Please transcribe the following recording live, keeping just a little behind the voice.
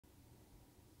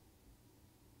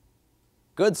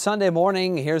Good Sunday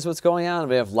morning. Here's what's going on.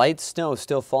 We have light snow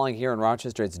still falling here in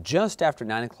Rochester. It's just after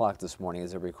 9 o'clock this morning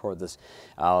as I record this.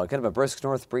 Kind of a brisk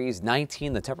north breeze,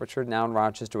 19 the temperature now in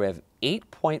Rochester. We have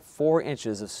 8.4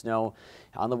 inches of snow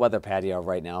on the weather patio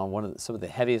right now. Some of the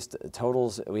heaviest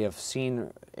totals we have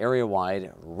seen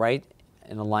area-wide, right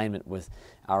in alignment with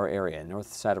our area,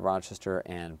 north side of Rochester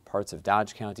and parts of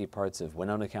Dodge County, parts of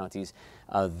Winona counties.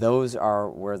 Those are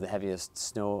where the heaviest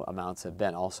snow amounts have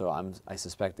been. Also, I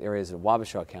suspect areas of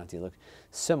Wabasha County look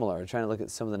similar. I'm trying to look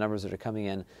at some of the numbers that are coming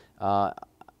in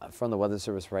from the Weather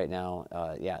Service right now.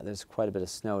 Yeah, there's quite a bit of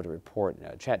snow to report.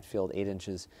 Chatfield 8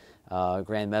 inches,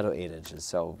 Grand Meadow 8 inches.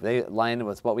 So they line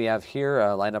with what we have here,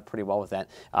 line up pretty well with that.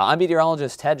 I'm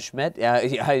meteorologist Ted Schmidt.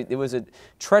 It was a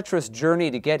treacherous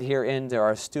journey to get here into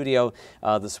our studio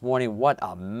this morning. What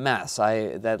a mess.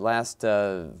 That last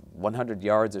 100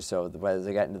 yards or so as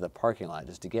I got into the parking lot,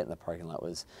 just to get in the parking lot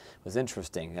was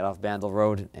interesting. Got off Bandle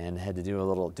Road and had to do a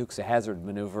little Dukes of Hazzard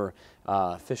maneuver,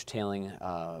 fishtailing,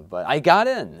 but I got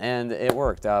in and it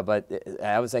worked. But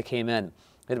as I came in,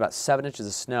 we had about 7 inches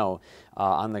of snow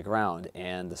on the ground,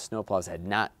 and the snowplows had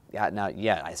not gotten out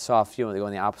yet. I saw a few of them go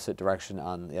in the opposite direction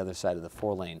on the other side of the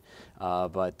 4-lane,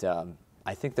 but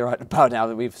I think they're out and about now.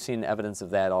 That we've seen evidence of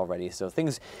that already. So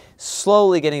things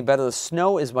slowly getting better. The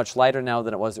snow is much lighter now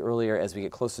than it was earlier. As we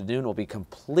get close to noon, we'll be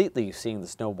completely seeing the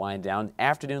snow wind down.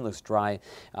 Afternoon looks dry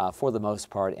for the most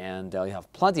part, and you'll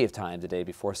have plenty of time today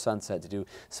before sunset to do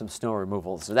some snow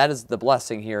removal. So that is the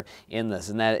blessing here in this,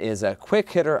 and that is a quick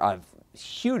hitter of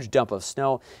huge dump of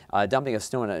snow, dumping of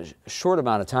snow in a short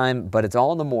amount of time, but it's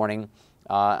all in the morning.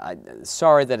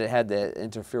 Sorry that it had to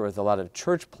interfere with a lot of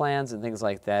church plans and things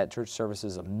like that. Church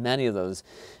services, many of those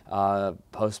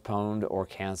postponed or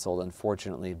canceled,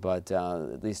 unfortunately, but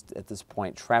at least at this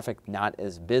point, traffic not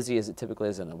as busy as it typically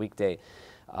is on a weekday.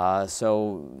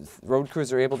 So road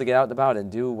crews are able to get out and about and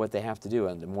do what they have to do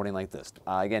on a morning like this.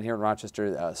 Again, here in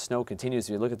Rochester, snow continues.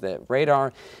 If you look at the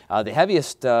radar, the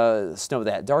heaviest snow,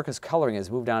 that darkest coloring, has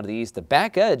moved down to the east. The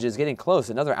back edge is getting close.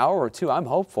 Another hour or two, I'm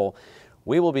hopeful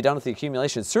we will be done with the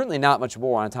accumulation. Certainly not much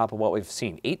more on top of what we've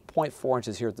seen. 8.4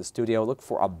 inches here at the studio. Look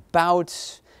for about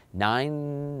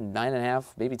 9.5,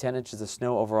 maybe 10 inches of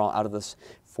snow overall out of this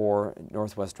for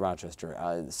northwest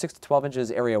Rochester. 6 to 12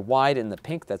 inches area wide in the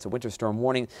pink. That's a winter storm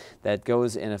warning that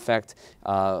goes in effect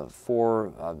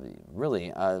for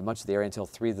really much of the area until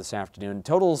 3 this afternoon.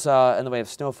 Totals in the way of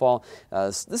snowfall.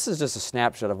 This is just a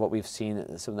snapshot of what we've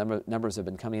seen. Some numbers have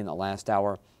been coming in the last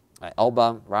hour.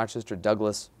 Elba, Rochester,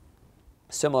 Douglas.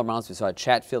 Similar amounts. We saw at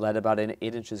Chatfield had about 8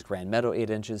 inches, Grand Meadow 8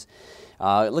 inches.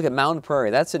 Look at Mound Prairie.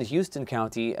 That's in Houston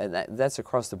County. That's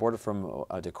across the border from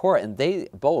Decorah, and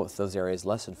both those areas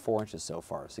less than 4 inches so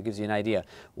far. So it gives you an idea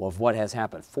of what has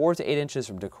happened. 4 to 8 inches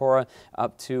from Decorah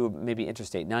up to maybe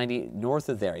Interstate 90 north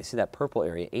of there. You see that purple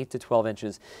area, 8 to 12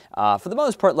 inches. For the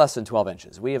most part, less than 12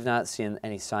 inches. We have not seen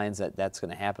any signs that that's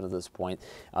going to happen at this point.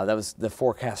 That was the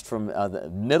forecast from the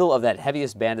middle of that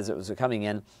heaviest band as it was coming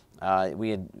in. We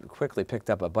had quickly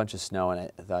picked up a bunch of snow, and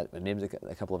I thought maybe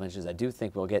a couple of inches. I do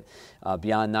think we'll get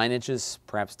beyond 9 inches,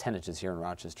 perhaps 10 inches here in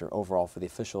Rochester overall for the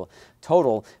official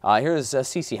total. Here's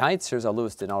CC Heights. Here's our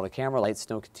Lewiston auto camera. Light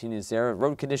snow continues there.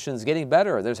 Road conditions getting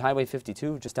better. There's Highway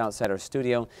 52 just outside our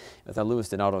studio with our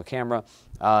Lewiston auto camera.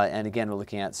 And again, we're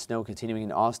looking at snow continuing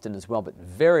in Austin as well, but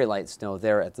very light snow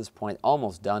there at this point,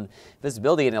 almost done.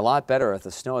 Visibility getting a lot better with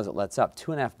the snow as it lets up.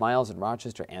 2.5 miles in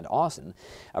Rochester and Austin.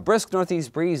 A brisk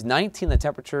northeast breeze. 19 the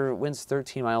temperature, winds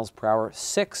 13 miles per hour.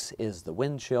 6 is the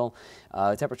wind chill.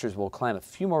 Temperatures will climb a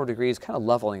few more degrees, kind of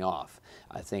leveling off,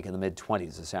 I think, in the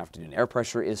mid-20s this afternoon. Air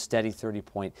pressure is steady,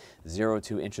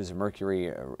 30.02 inches of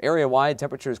mercury. Area-wide,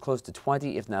 temperature is close to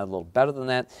 20, if not a little better than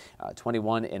that.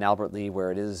 21 in Albert Lea,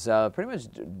 where it is pretty much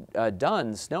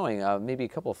done snowing. Maybe a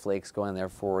couple of flakes going there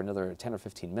for another 10 or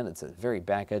 15 minutes. At the very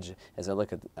back edge as I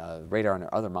look at radar on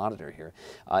our other monitor here.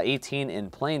 18 in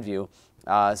Plainview.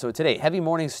 So today, heavy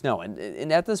morning snow,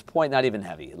 and at this point, not even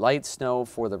heavy. Light snow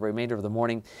for the remainder of the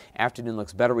morning. Afternoon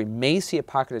looks better. We may see a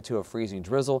pocket or two of freezing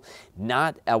drizzle.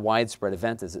 Not a widespread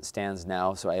event as it stands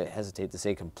now, so I hesitate to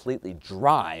say completely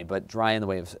dry, but dry in the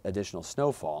way of additional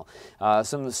snowfall.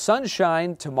 Some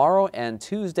sunshine tomorrow and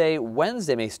Tuesday.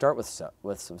 Wednesday may start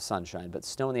with some sunshine, but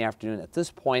snow in the afternoon. At this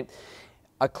point,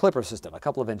 a clipper system, a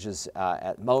couple of inches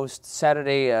at most.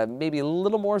 Saturday, maybe a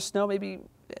little more snow, maybe.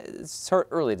 It's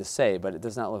early to say, but it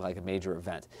does not look like a major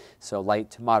event. So light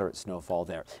to moderate snowfall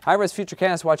there. High-res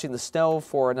futurecast watching the snow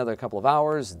for another couple of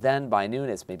hours. Then by noon,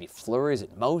 it's maybe flurries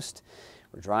at most.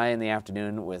 We're dry in the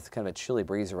afternoon with kind of a chilly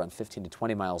breeze around 15 to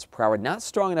 20 miles per hour. Not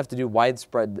strong enough to do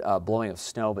widespread blowing of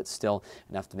snow, but still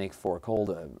enough to make for a cold,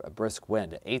 a brisk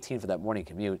wind. 18 for that morning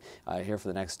commute here for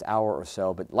the next hour or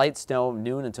so. But light snow,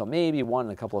 noon until maybe 1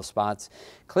 in a couple of spots.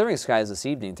 Clearing skies this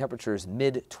evening. Temperatures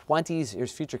mid-20s.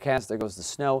 Here's Futurecast. There goes the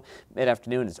snow.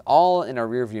 Mid-afternoon, it's all in our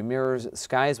rearview mirrors.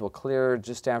 Skies will clear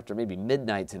just after maybe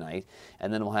midnight tonight.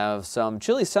 And then we'll have some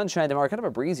chilly sunshine tomorrow. Kind of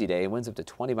a breezy day. Winds up to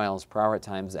 20 miles per hour at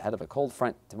times ahead of a cold front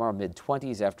tomorrow,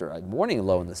 mid-20s after a morning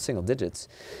low in the single digits.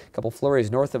 A couple flurries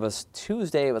north of us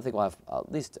Tuesday. I think we'll have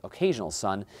at least occasional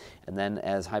sun. And then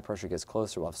as high pressure gets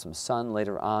closer, we'll have some sun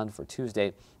later on for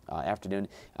Tuesday afternoon.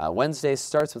 Wednesday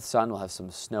starts with sun. We'll have some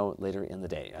snow later in the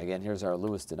day. Again, here's our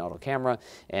Lewiston auto camera.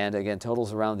 And again,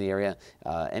 totals around the area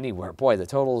anywhere. Boy, the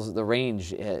totals, the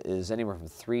range is anywhere from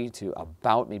 3 to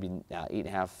about maybe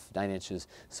 8.5, 9 inches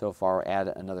so far.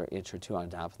 Add another inch or two on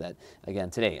top of that again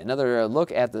today. Another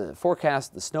look at the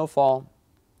forecast, the snowfall.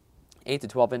 8 to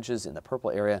 12 inches in the purple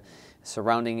area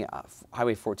surrounding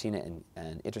Highway 14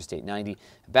 and Interstate 90.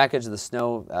 Back edge of the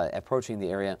snow approaching the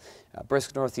area.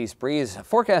 Brisk northeast breeze.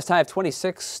 Forecast high of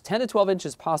 26, 10 to 12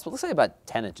 inches possible. Looks like about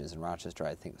 10 inches in Rochester,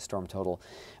 I think, the storm total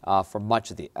for much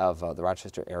of the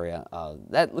Rochester area.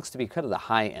 That looks to be kind of the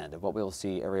high end of what we will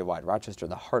see area-wide. Rochester,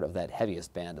 the heart of that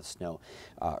heaviest band of snow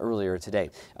earlier today.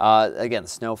 Again,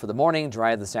 snow for the morning,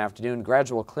 dry this afternoon.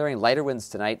 Gradual clearing, lighter winds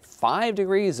tonight, 5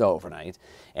 degrees overnight.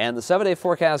 And the 7-day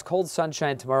forecast, cold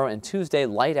sunshine tomorrow and Tuesday,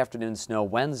 light afternoon snow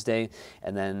Wednesday,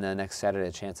 and then next Saturday,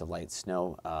 a chance of light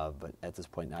snow, but at this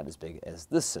point, not as big as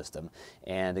this system.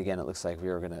 And again, it looks like we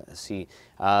are going to see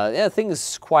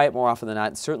things quiet more often than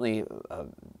not. Certainly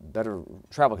better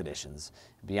travel conditions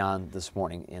beyond this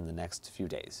morning in the next few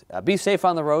days. Be safe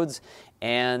on the roads,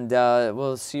 and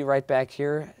we'll see you right back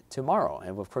here tomorrow.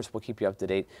 And of course, we'll keep you up to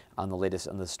date on the latest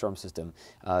on the storm system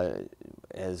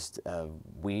as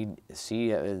we see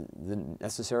the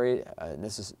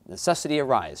necessity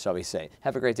arise, shall we say.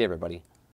 Have a great day, everybody.